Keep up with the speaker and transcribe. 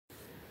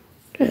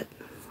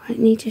I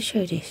need to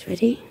show this.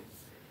 Ready?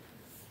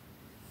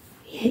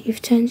 Yeah,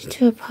 you've turned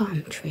into a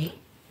palm tree.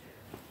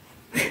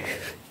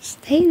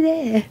 Stay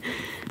there.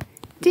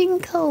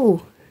 Dinky.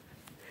 Oh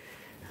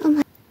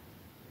my.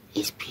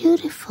 It's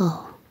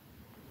beautiful.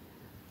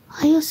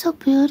 Are you so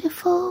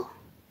beautiful?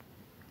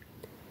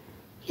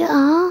 You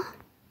are?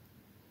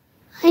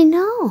 I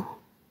know.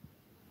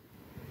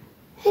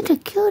 You're the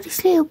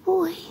cutest little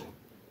boy.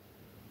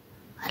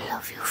 I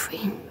love your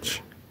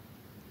fringe.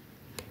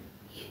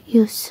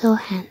 You're so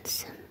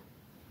handsome.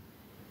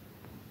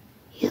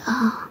 You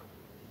are.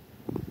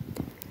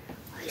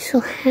 You're so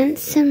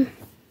handsome.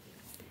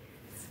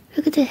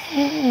 Look at the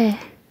hair.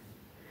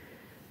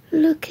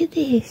 Look at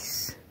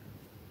this.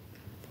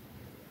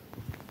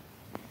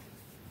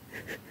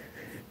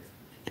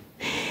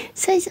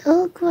 So it's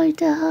all grown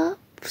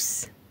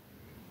ups.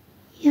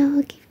 Yeah,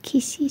 I'll give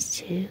kisses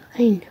too.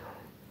 I know.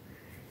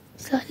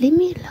 It's like, leave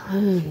me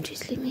alone.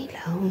 Just leave me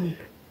alone.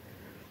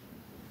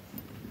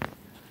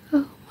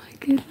 Oh my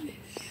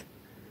goodness.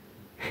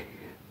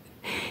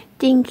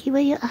 Dinky,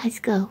 where your eyes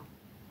go?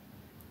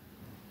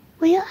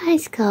 Where your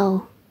eyes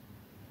go?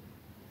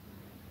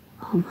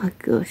 Oh my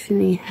gosh,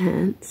 isn't he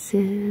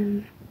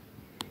handsome?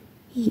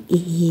 He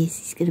is.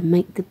 He's going to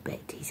make the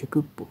bed. He's a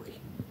good boy.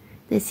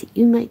 That's it.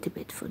 You make the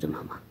bed for the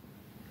mama.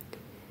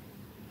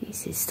 He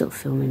says, stop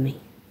filming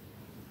me.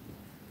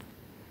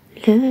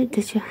 Look,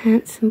 that's your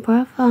handsome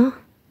brother.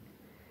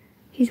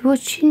 He's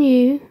watching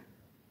you.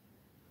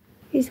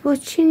 He's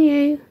watching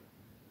you.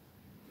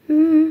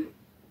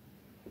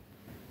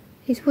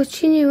 He's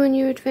watching you on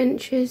your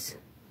adventures.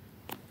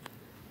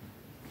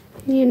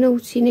 And your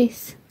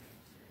naughtiness.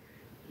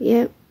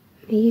 Yep,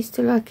 he used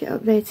to like it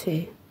up there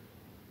too.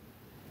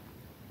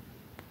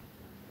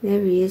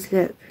 There he is,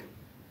 look.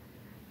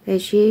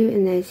 There's you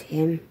and there's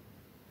him.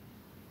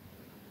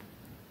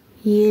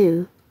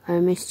 You are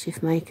a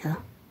mischief maker.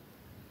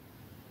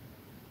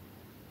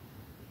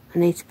 I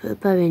need to put a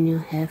bow in your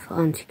hair for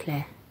Auntie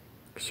Claire,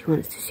 because she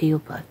wants to see your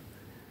bow.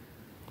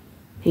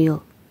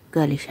 Your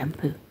girly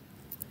shampoo.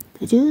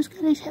 Did you use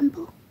girly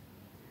shampoo?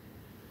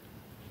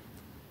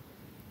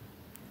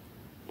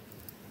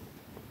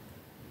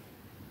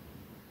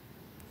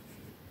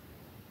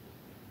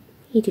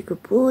 He's a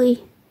good boy.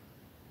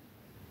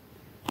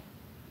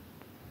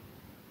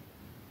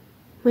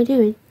 What are you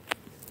doing?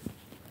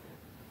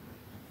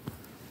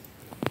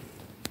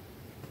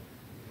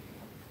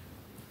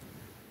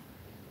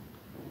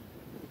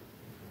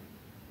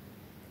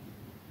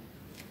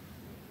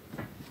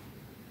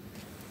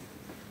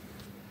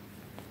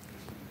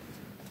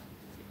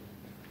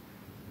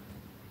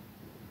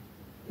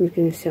 He's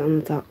going to sit on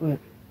the dark room.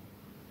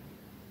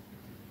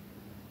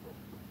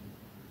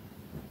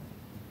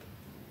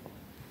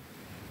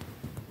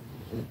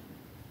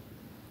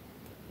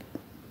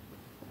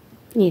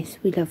 Yes,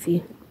 we love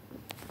you.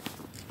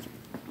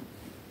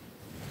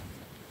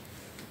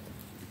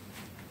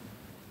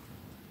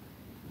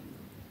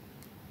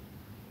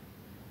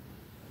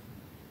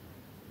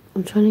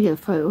 I'm trying to get a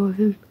photo of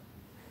him.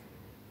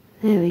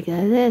 There we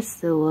go,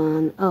 that's the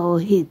one. Oh,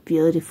 he's a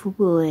beautiful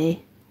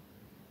boy.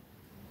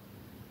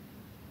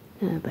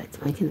 Now back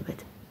to making the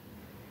bed.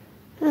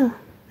 Oh,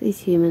 these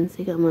humans,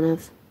 they get on my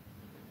nerves.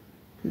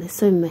 And they're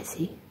so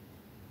messy.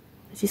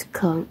 I just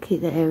can't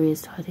keep their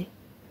areas tidy.